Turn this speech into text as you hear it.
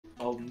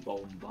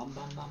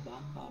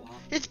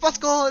It's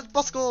Bosco! It's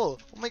Bosco! Oh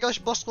my gosh,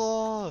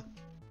 Bosco!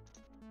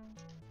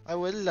 I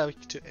would like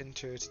to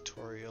enter a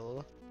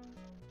tutorial.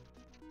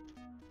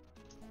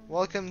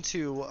 Welcome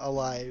to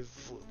Alive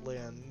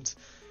Land.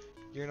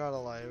 You're not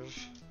alive.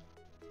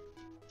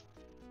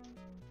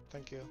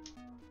 Thank you.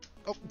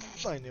 Oh,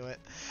 I knew it.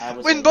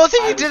 When both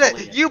of you did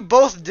it! You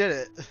both did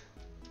it!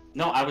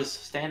 No, I was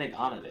standing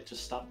on it. It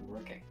just stopped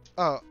working.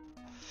 Oh.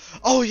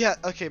 Oh yeah,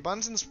 okay,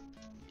 Bunsen's...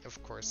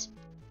 Of course.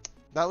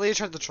 That lady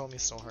tried to troll me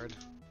so hard.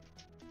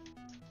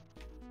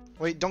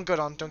 Wait, don't get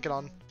on, don't get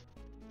on.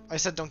 I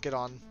said don't get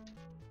on.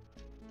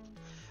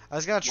 I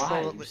was gonna troll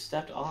Why? You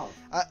stepped off.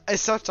 I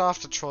stepped off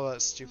to troll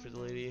that stupid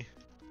lady.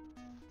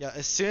 Yeah,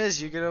 as soon as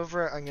you get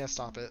over it, I'm gonna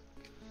stop it.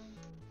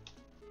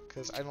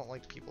 Because I don't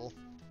like people.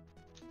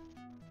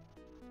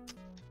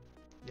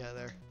 Yeah,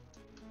 there.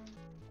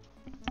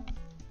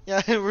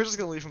 Yeah, we're just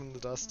gonna leave him in the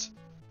dust.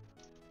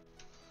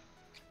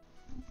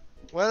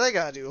 What do they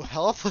gotta do?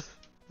 Help?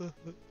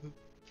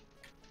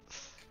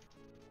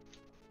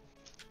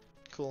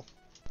 Cool.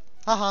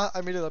 Haha,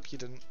 I made it up, you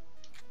didn't.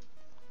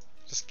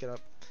 Just get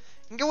up.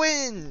 And go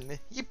in!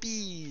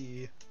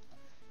 Yippee!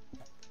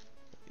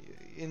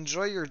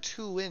 Enjoy your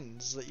 2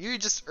 wins that you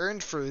just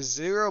earned for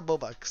 0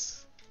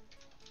 Bobucks.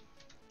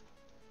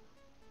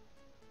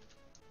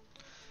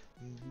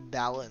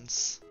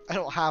 Balance. I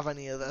don't have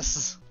any of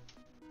this.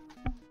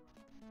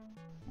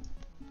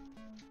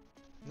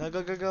 No,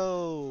 go, go,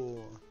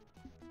 go!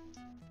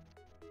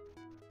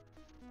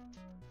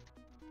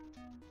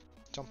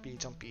 Jumpy,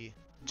 jumpy,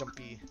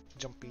 jumpy,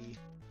 jumpy.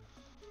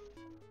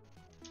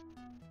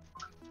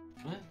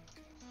 What?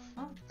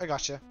 Oh. I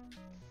gotcha.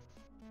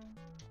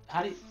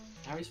 How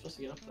are you supposed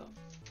to get up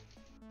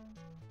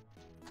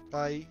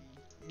though?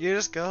 You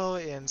just go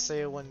and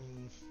say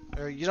when,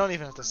 or you don't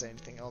even have to say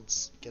anything. I'll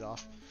just get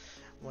off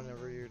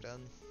whenever you're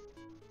done.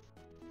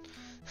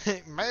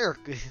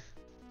 America.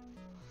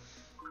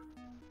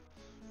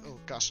 Oh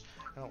gosh,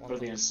 I don't want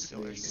to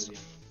steal this.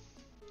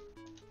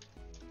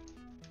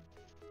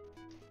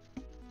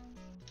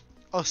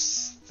 Oh,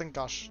 thank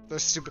gosh, they're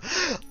stupid.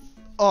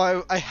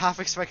 Oh, I half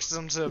expected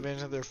them to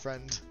abandon their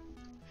friend.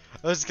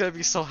 I was gonna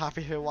be so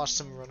happy to watch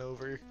them run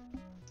over.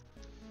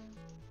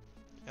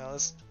 Yeah,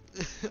 this.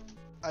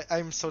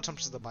 I'm so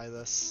tempted to buy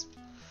this.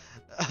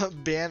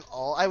 Ban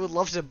all. I would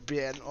love to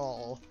ban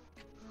all.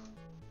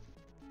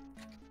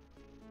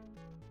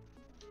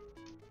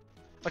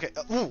 Okay.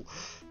 Ooh,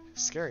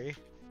 scary.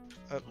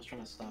 I was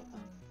trying to stop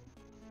them.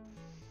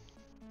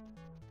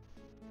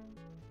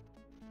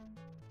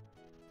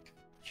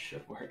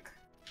 Should work.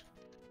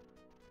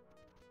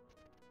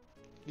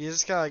 You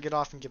just gotta get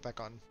off and get back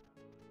on.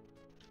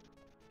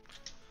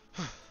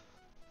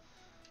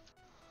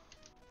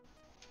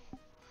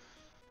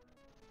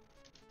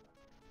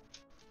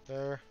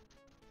 There.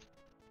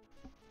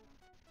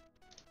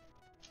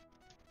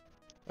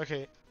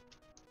 Okay.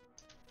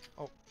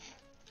 Oh,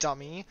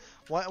 dummy.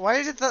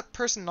 Why did that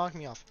person knock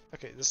me off?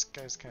 Okay, this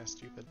guy's kind of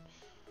stupid.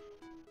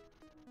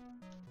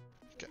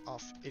 Get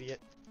off,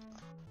 idiot.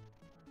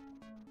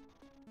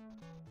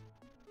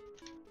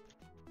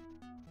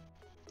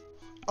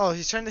 Oh,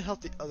 he's trying to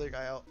help the other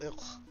guy out.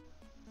 Ugh.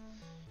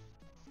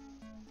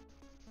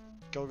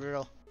 Go,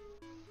 girl.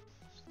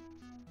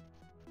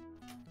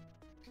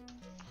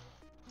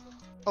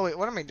 Oh wait,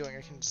 what am I doing?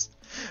 I can just...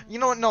 You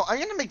know what? No, I'm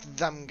gonna make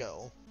them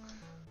go.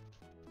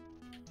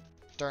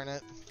 Darn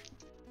it.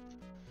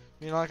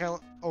 You're not gonna...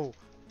 Oh.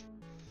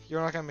 You're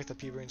not gonna make the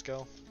P-Brains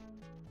go.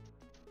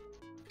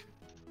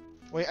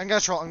 Wait, I'm gonna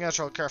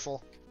troll,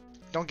 careful.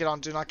 Don't get on,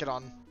 do not get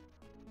on.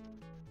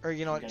 Or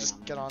you know what,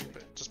 just get on,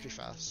 but just be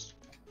fast.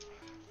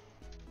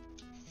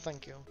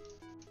 Thank you.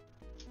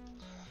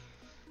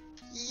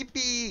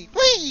 Yippee!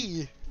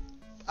 Whee!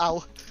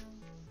 Ow.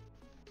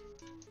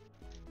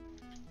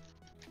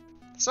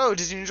 So,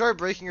 did you enjoy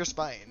breaking your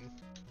spine?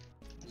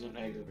 There's an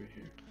egg over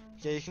here.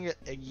 Yeah, you can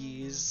get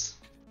eggies.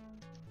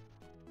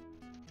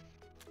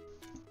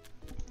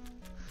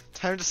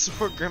 Time to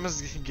support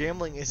Grandma's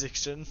gambling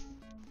addiction.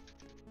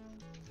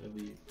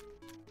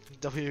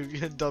 W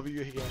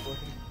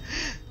gambling.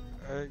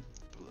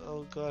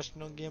 Oh gosh,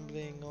 no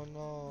gambling, oh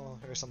no,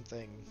 or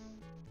something.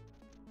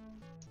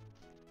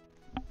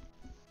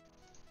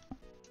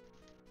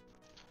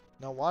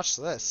 Now watch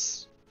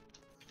this.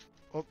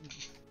 Oh,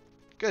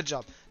 good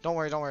job. Don't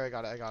worry, I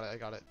got it.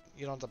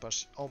 You don't have to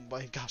push. Oh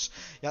my gosh.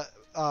 Yeah,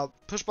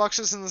 push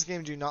boxes in this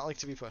game do not like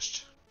to be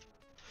pushed.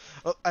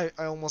 Oh, I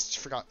almost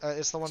forgot.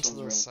 It's the one to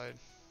the side.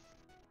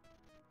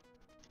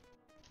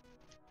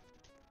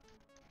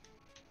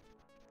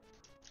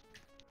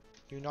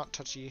 Do not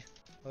touchy,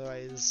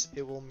 otherwise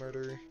it will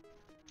murder.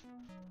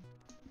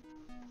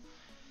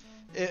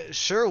 It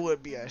sure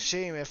would be a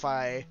shame if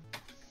I...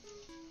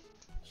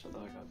 Shut the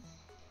heck up.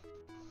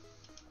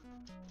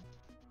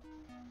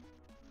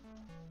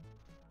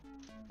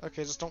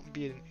 Okay, just don't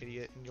be an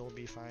idiot and you'll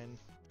be fine.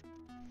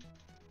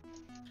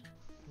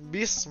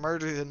 Be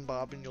smarter than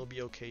Bob and you'll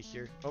be okay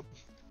here. Oh,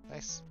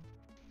 nice.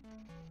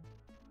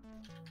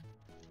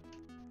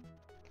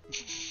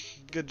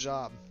 Good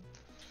job.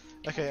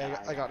 Okay,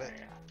 I got it.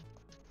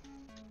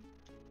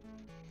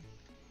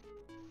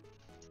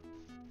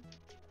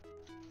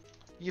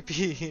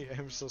 Yippee!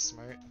 I'm so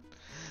smart.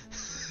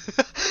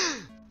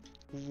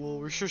 Whoa,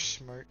 we're so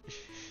smart.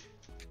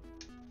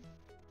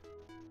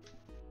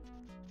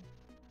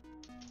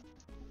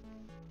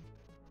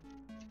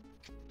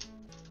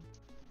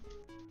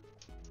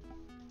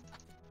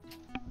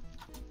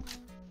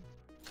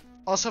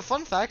 Also,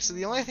 fun fact,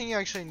 the only thing you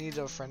actually need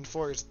a friend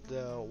for is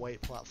the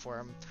white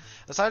platform.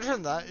 Aside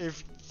from that,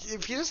 if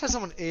you just had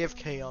someone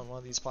AFK on one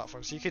of these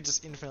platforms, you could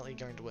just infinitely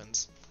guarantee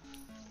wins.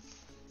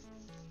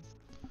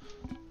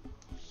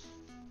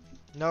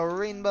 No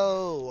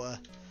rainbow!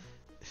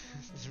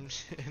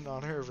 In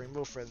honor of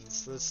Rainbow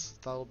Friends,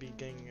 that'll be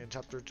getting a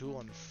chapter 2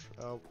 on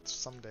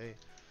someday.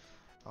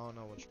 I don't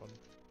know which one.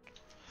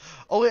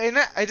 Oh wait,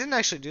 I didn't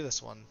actually do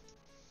this one.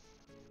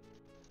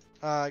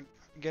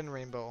 Again,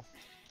 Rainbow.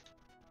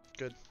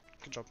 Good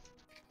job.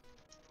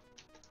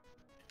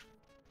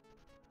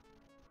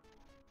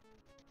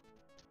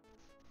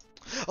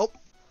 Oh!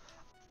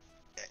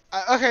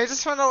 Okay, I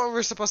just found out what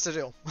we're supposed to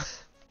do.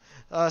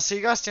 So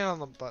you gotta stand on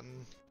the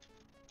button.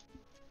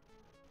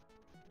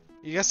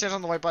 You gotta stand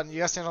on the white button. You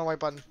gotta stand on the white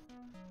button.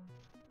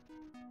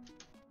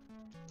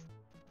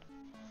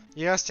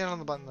 You gotta stand on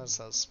the button that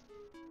says.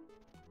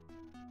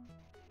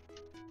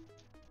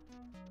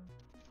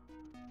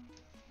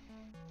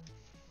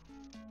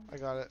 I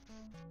got it.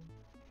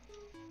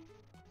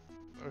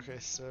 Okay,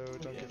 so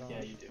don't get on.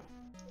 Yeah, you do.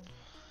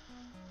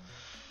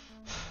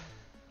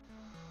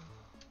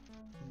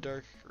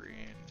 Dark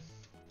green.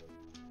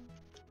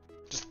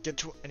 Just get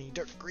to any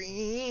dark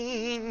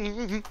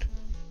green.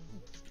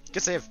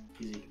 Good save.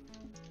 Easy.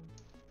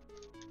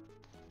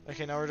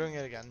 Okay, now we're doing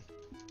it again.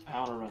 I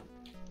wanna run.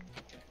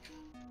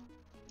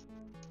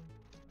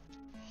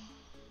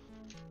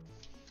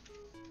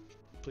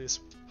 Please.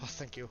 Oh,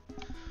 thank you.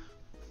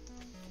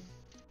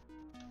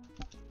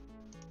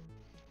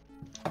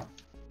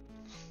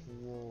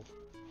 Whoa.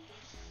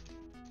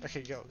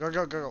 Okay, go.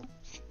 Go.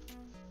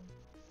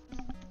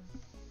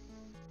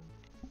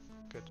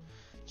 Good.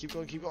 Keep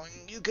going.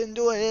 You can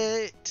do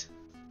it!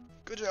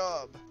 Good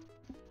job.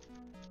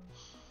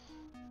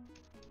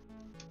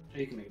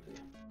 You can make it.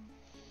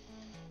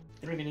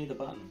 You don't even need the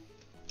button.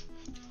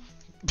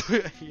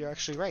 You're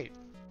actually right.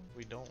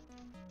 We don't.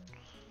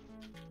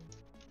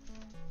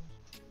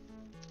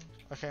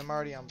 Okay, I'm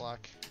already on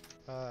black.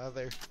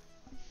 There.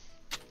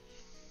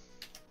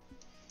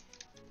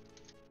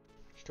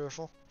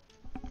 Careful.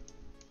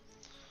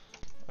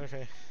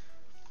 Okay.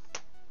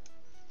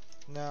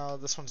 Now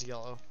this one's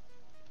yellow.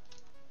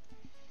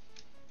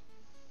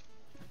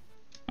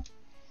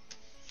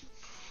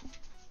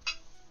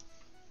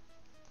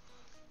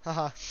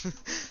 Haha.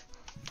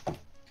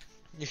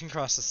 You can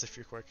cross this if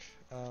you're quick.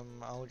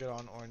 I'll get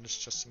on orange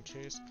just in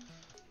case.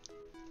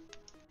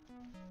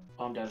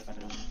 Oh, I'm dead if I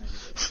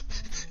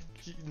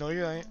don't. No,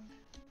 you ain't.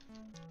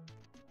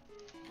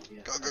 Oh,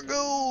 yeah.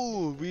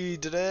 Go! We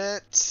did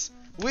it!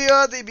 We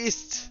are the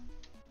beast!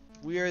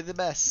 We are the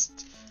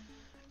best.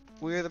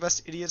 We are the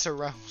best idiots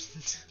around.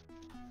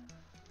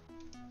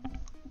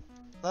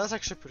 That's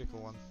actually a pretty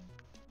cool one.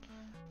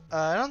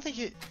 I don't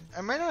think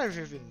I might not have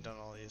even done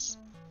all these.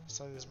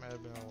 Some of these might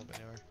have been a little bit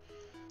newer.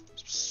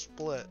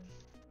 Split.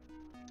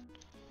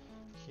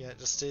 Yeah,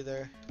 just stay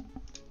there.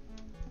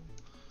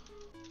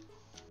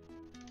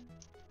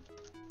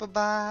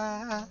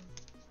 Bye-bye!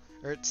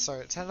 Or,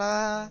 sorry,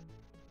 ta-da!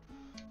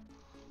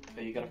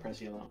 But you gotta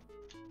press yellow.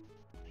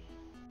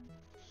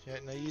 Yeah,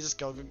 no, you just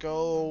go.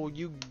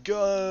 You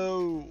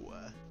go!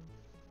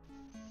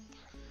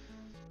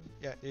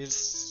 Yeah, you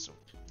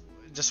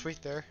just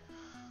wait there.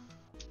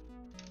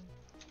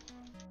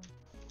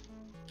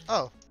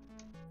 Oh.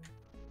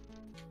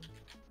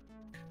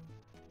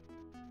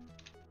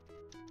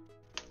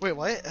 Wait,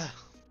 what?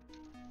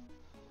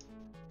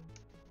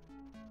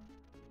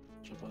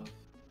 Jump off.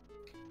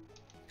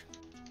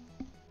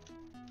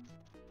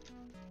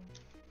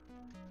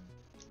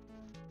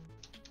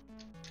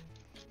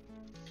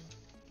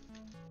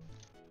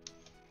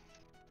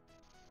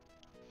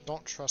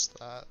 Don't trust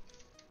that.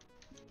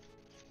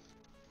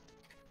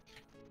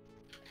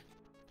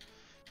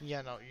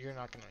 Yeah, no, you're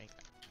not gonna make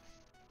that.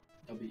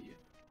 I'll beat you.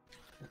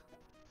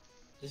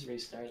 Just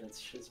restart, that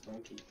shit's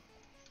broken.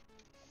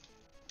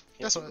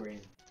 That's Hit what- the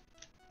green.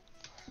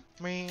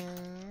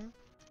 Man.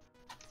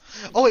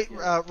 Oh wait,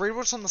 read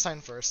what's on the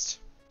sign first.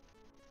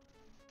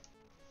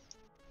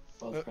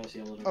 Both press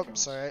yellow to Oh,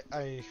 cross. sorry,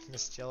 I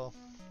missed yellow.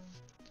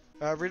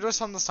 Read what's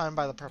on the sign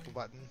by the purple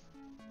button.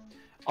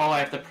 Oh, I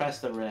have to press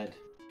the red.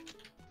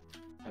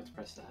 I have to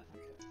press that,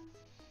 okay.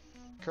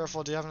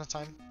 Careful, do you have enough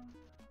time?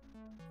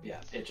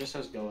 Yeah, it just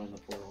says go in the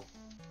portal.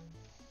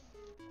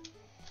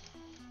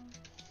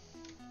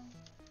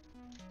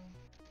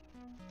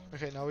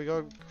 Okay, now we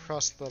go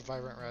across the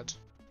vibrant red.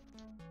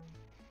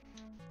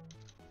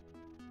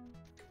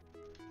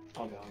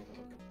 I'll go.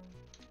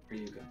 Or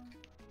you go.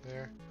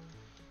 There.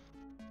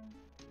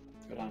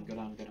 Go down.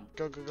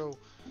 Go.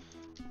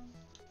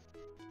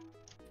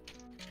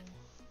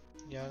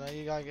 Yeah, now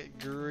you gotta get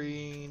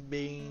green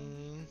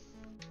bean.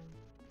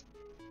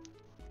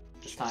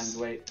 It's time to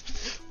wait.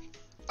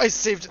 I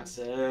saved it. I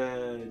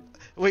said.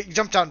 Wait,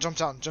 jump down.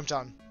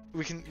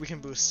 We can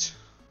boost.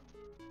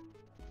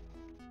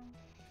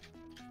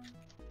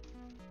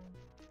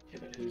 Yeah,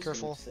 but who's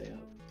Careful. gonna stay up?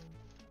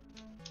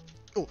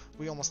 Oh,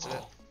 we almost did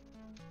it.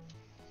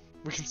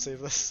 We can save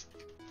this.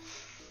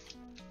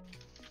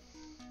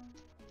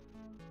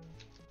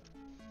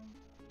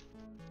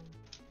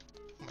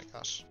 Oh my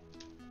gosh.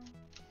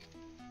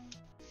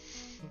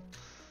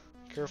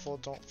 Careful,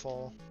 don't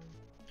fall.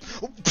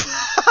 Oh.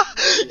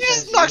 You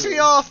just knocked me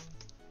off!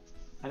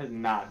 I did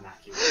not knock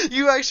you.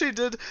 You actually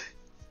did.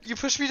 You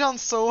pushed me down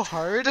so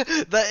hard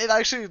that it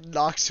actually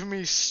knocked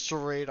me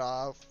straight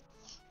off.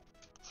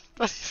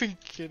 Not even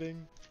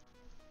kidding.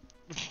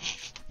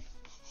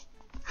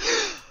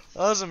 That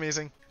was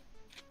amazing.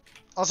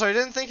 Also, I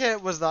didn't think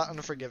it was that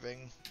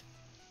unforgiving.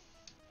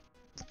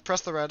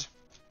 Press the red.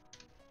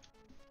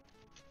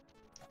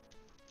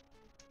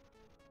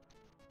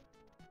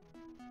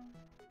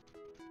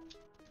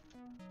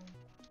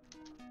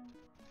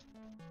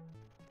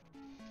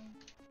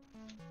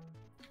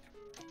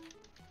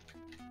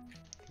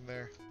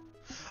 There.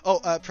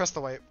 Oh, press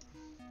the white.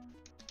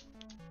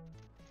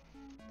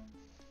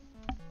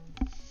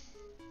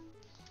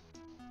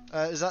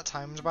 Is that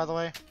timed, by the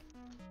way?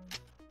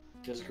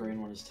 This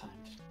green one is timed,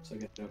 so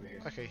get it over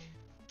here. Okay.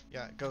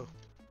 Yeah, go.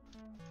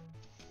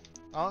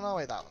 Oh no,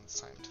 wait, that one's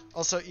timed.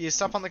 Also, you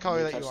step on the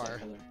color that you are.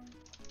 Color.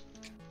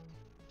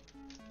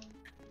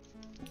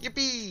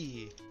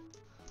 Yippee!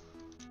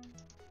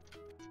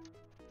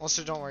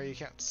 Also, don't worry, you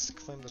can't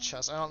claim the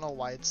chest. I don't know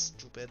why it's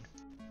stupid.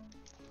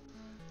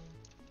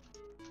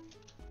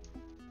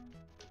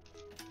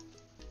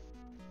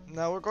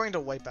 No, we're going to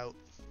wipe out.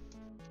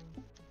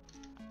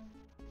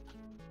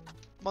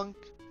 Monk.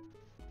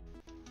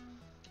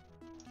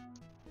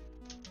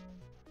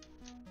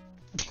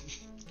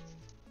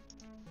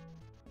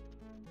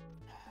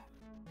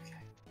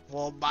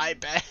 Well, my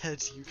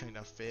bad. You kind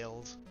of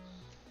failed.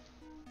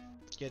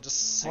 Yeah,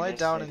 just slide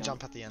down and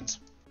jump at the end.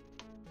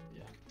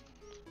 Yeah.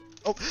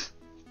 Oh.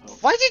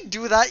 Why did you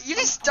do that? You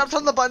just stepped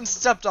on the button,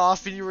 stepped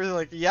off, and you were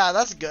like, yeah,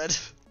 that's good.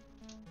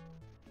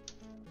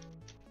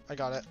 I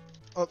got it.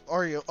 Oh,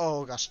 are you?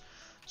 Oh gosh.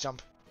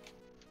 Jump.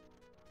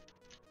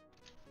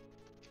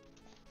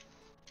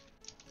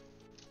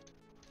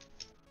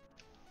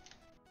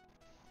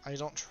 I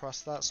don't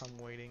trust that, so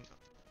I'm waiting.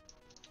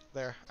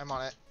 There, I'm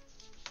on it.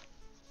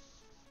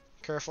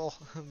 Careful.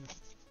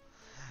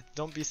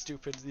 Don't be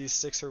stupid, these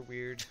sticks are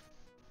weird.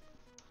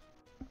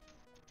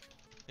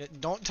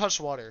 Don't touch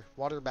water.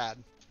 Water bad.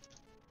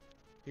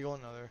 You go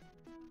another.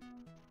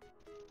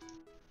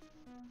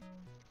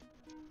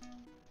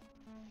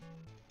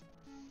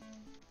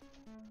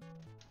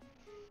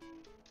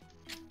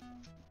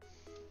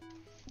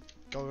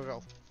 Go, go,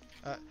 go.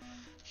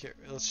 Here,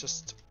 let's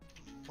just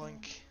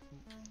blink.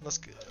 Let's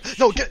go.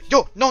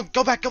 No,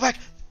 go back,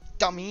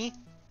 dummy.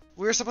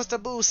 We were supposed to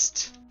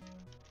boost.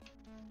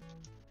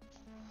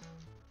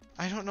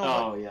 I don't know.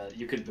 Oh yeah,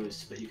 you could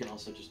boost, but you can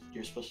also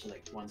you're supposed to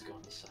like one's go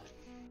on the side.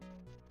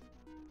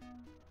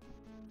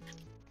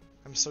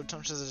 I'm so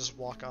tempted to just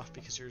walk off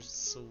because you're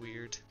so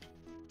weird.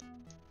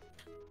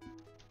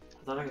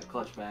 I thought I could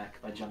clutch back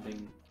by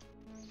jumping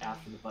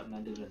after the button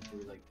ended and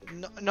through like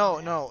the...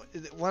 No.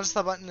 Once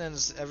the button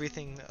ends,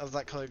 everything of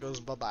that color goes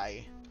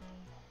bye-bye.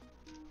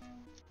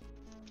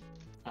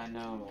 I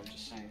know, I'm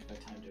just saying if I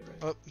timed it right.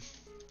 Oh,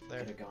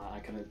 there. I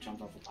could have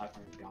jumped off the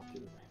platform and gone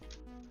through the ramp.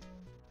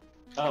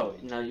 Oh,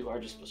 no, you are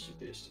just supposed to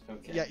boost.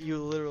 Okay. Yeah,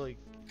 you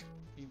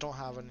don't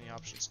have any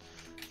options.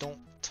 Don't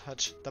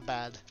touch the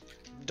bad.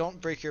 Don't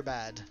break your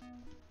bad.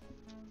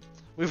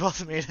 We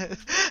both made it.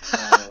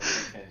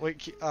 Okay.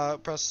 Wait,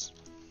 press.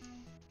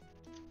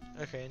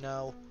 Okay,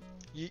 now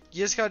you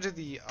just gotta do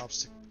the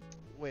obstacle.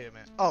 Wait a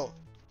minute. Oh,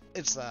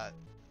 it's that.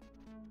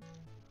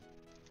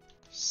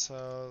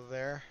 So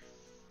there.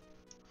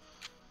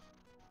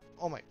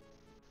 Oh my.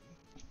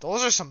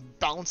 Those are some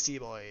bouncy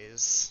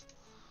boys.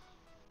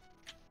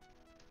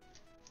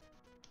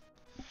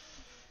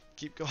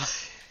 Keep going.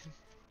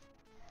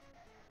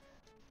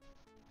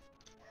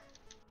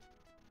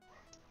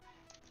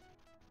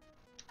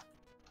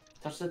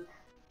 Touch it.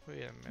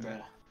 Wait a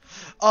minute. Bruh.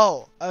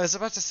 Oh, I was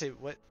about to say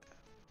what.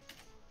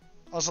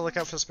 Also, look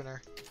out for the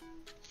spinner.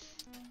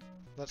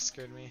 That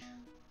scared me.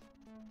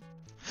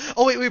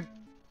 Oh wait, we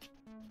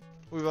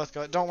both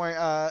got it. Don't worry.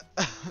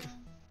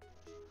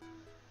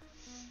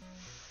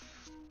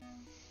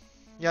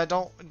 Yeah,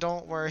 don't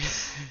worry.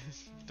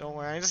 Don't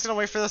worry. I'm just gonna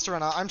wait for this to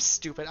run out. I'm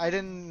stupid. I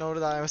didn't know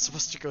that I was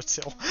supposed to go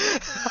till.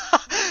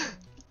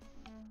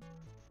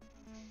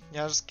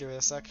 Yeah, just give it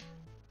a sec.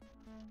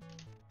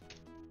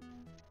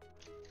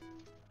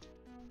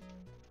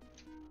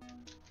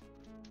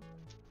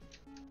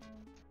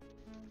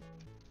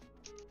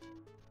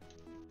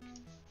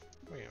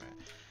 Wait a minute.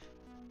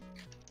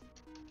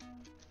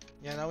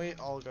 Yeah, now we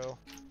all go.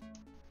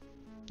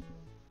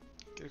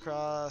 Get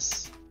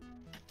across.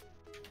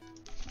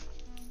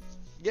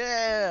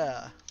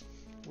 Yeah!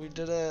 We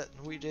did it!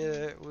 We did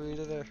it! We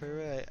did it!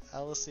 Hooray!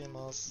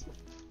 Alicemos.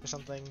 Or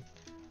something.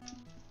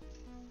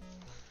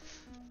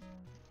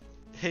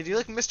 Hey, do you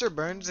like Mr.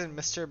 Burns and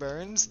Mr.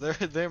 Burns?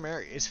 They're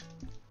married.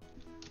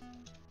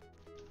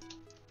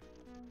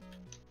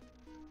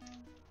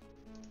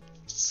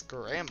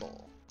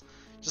 scramble.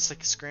 Just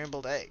like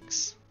scrambled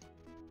eggs.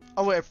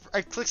 Oh wait,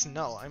 I clicked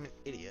no. I'm an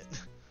idiot.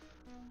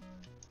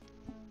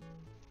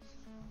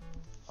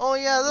 Oh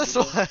yeah, this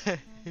one.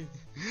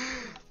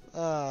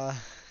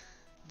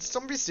 Just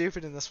don't be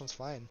stupid and this one's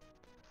fine.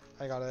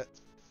 I got it.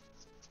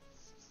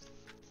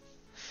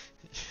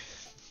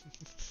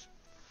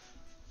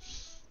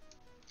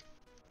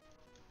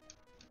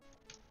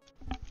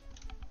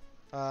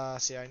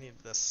 See, I need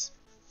this.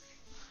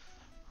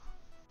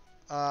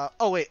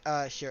 Oh wait,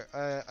 here,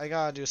 I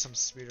gotta do some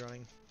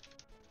speedrunning.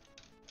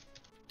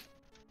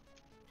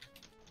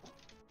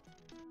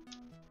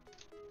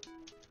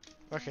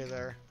 Okay,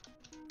 there.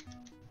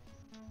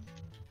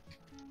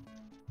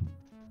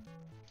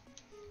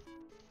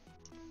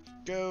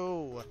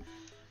 Go!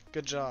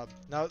 Good job.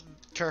 Now,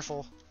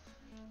 careful.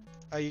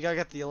 You gotta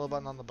get the yellow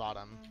button on the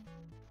bottom.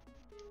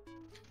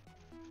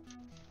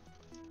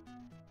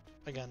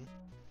 Again.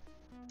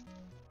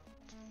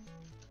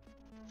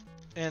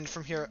 And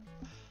from here...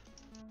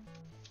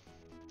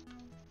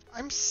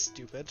 I'm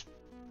stupid.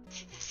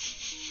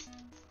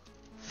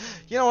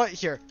 You know what?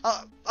 Here.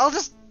 I'll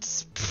just...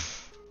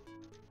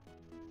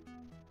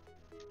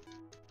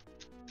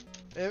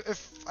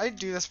 If I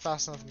do this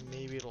fast enough,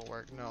 maybe it'll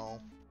work. No.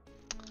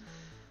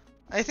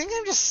 I think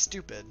I'm just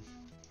stupid.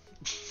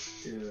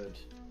 Dude.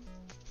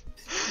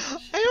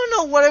 I don't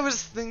know what I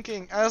was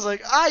thinking. I was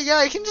like, yeah,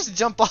 I can just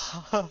jump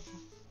off.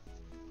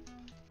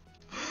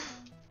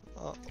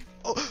 Oh.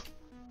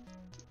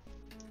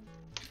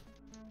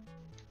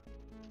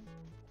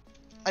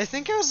 I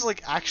think I was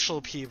like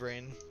actual pea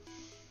brain.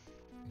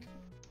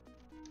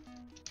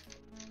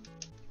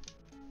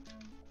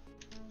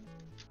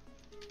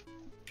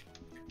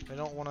 I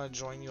don't want to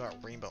join you at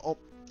Rainbow. Oh.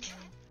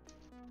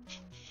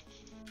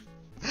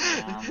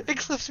 It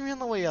clips me on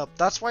the way up.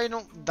 That's why I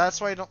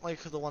don't like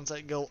the ones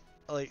that go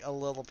like a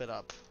little bit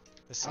up.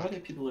 How are there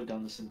people who've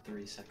done this in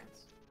 3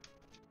 seconds?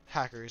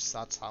 Hackers,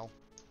 that's how.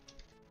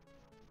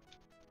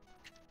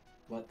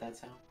 What,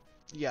 that's how?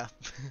 Yeah.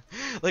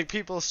 Like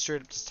people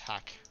straight up just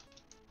hack.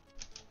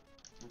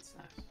 That's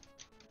nice.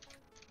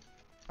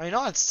 I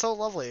know, it's so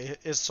lovely.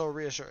 It's so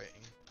reassuring.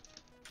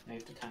 Now you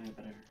have to time it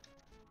better.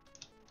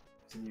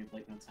 Because then you have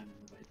like no time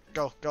in the right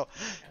thing. Go.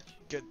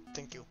 Good,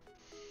 thank you.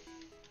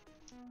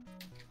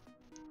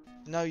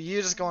 No,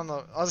 you just go on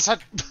the other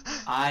side.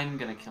 I'm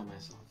gonna kill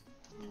myself.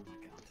 Oh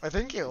my god. I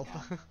thank you.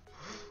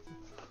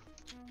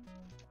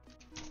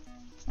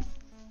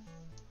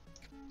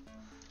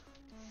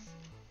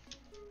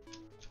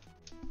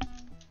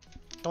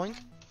 Doink.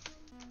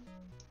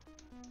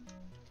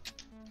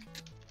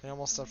 I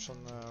almost stepped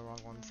on the wrong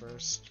one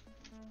first.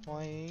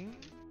 Doink.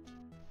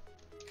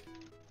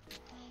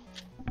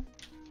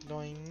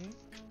 Doink.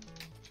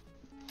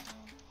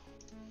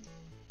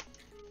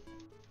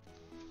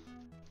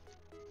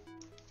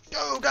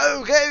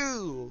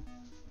 Go!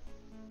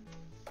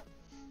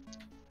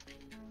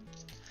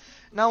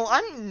 Now,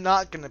 I'm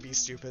not gonna be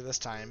stupid this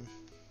time.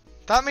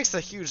 That makes a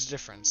huge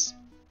difference.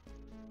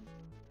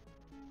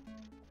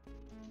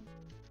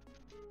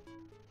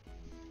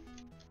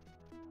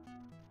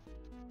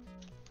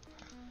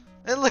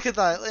 And look at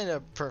that, it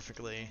landed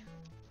perfectly.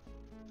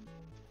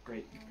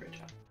 Great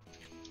job.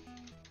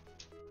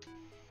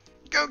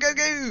 Go! I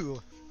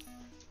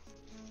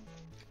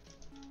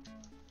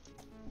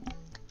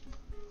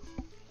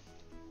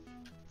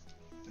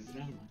did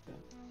not like that.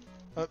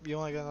 Oh, you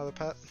wanna get another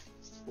pet?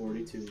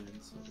 42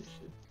 wins, holy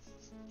shit.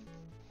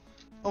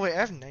 Oh wait, I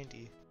have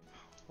 90.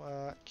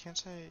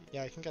 Can't I?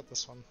 Yeah, I can get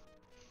this one.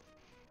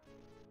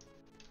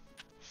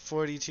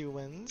 42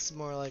 wins,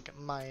 more like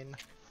mine.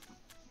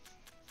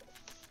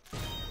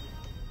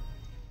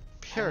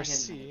 Pure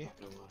C.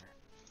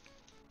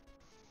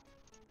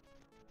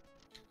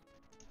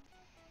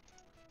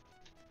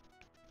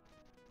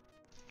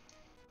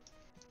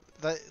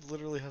 That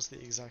literally has the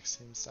exact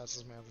same stats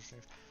as my other thing.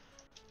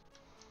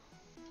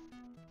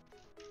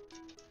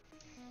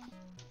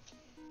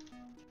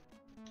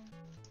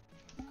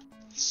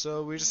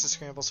 So we just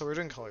scramble, so we're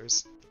doing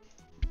colors.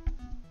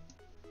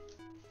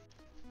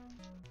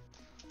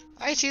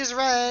 I choose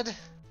red!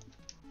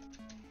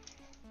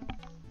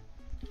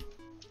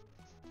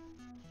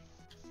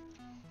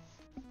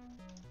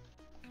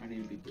 I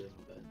need to be blue in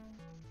bed.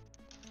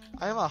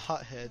 I'm a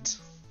hothead.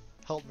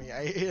 Help me,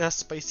 I ate a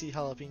spicy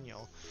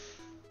jalapeno.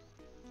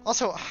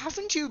 Also,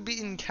 haven't you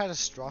beaten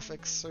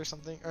Catastrophics or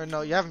something? Or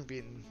no, you haven't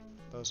beaten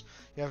those.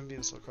 You haven't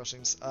beaten Soul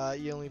Crushings.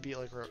 You only beat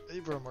like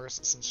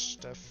Remorse and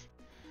stuff.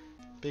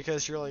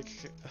 Because you're like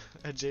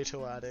a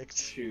J2 addict.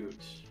 Shoot.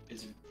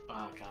 It's...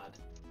 oh god.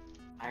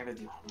 I gotta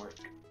do homework.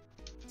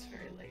 It's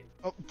very late.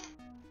 Oh.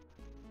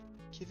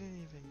 You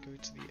didn't even go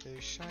to the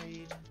other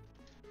side.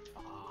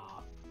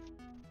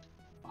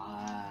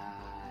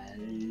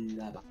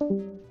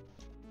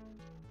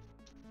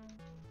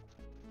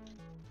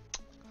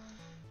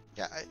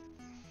 Yeah,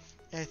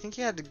 I think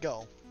you had to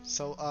go.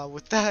 So,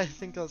 with that, I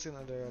think that's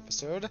another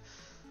episode.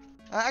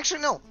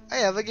 Actually, no. I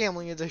have a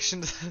gambling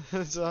addiction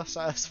to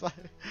satisfy.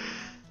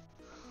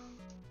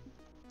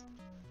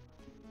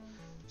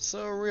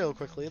 So, real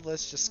quickly,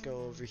 let's just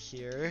go over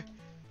here.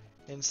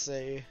 and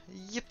say,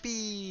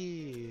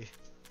 yippee!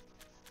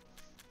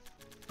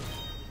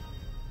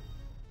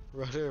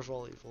 Rudder of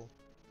all evil.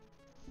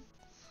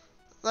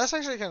 That's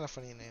actually kind of a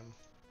funny name.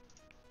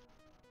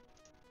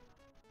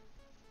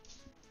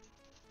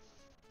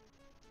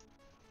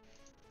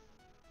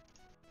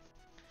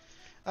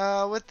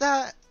 With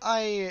that,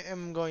 I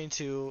am going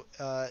to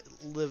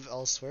live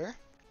elsewhere.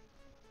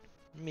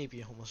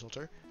 Maybe a homeless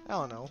shelter. I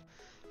don't know.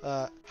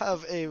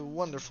 Have a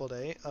wonderful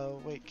day.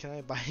 Wait, can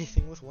I buy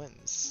anything with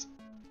wins?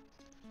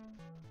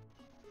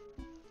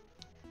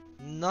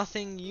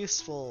 Nothing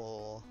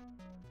useful.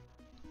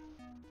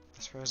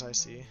 As far as I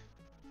see.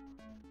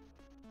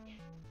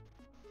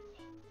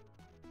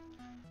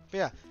 But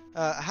yeah,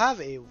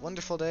 have a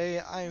wonderful day.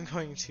 I am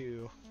going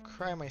to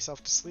cry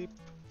myself to sleep.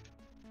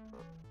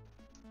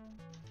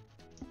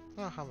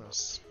 Oh, how much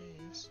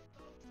space?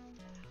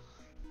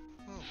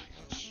 Oh my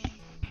gosh.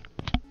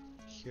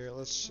 Here,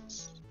 let's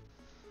just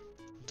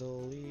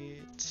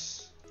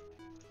delete,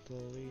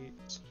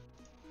 delete,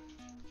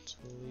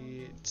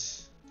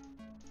 delete,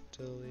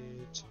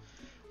 delete.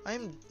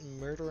 I'm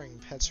murdering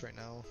pets right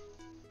now.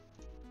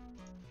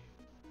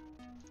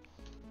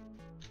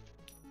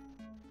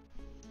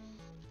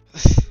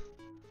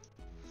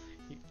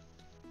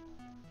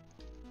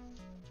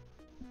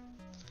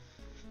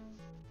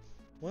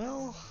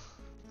 Well,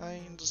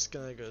 I'm just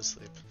gonna go to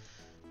sleep.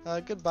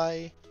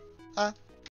 Goodbye.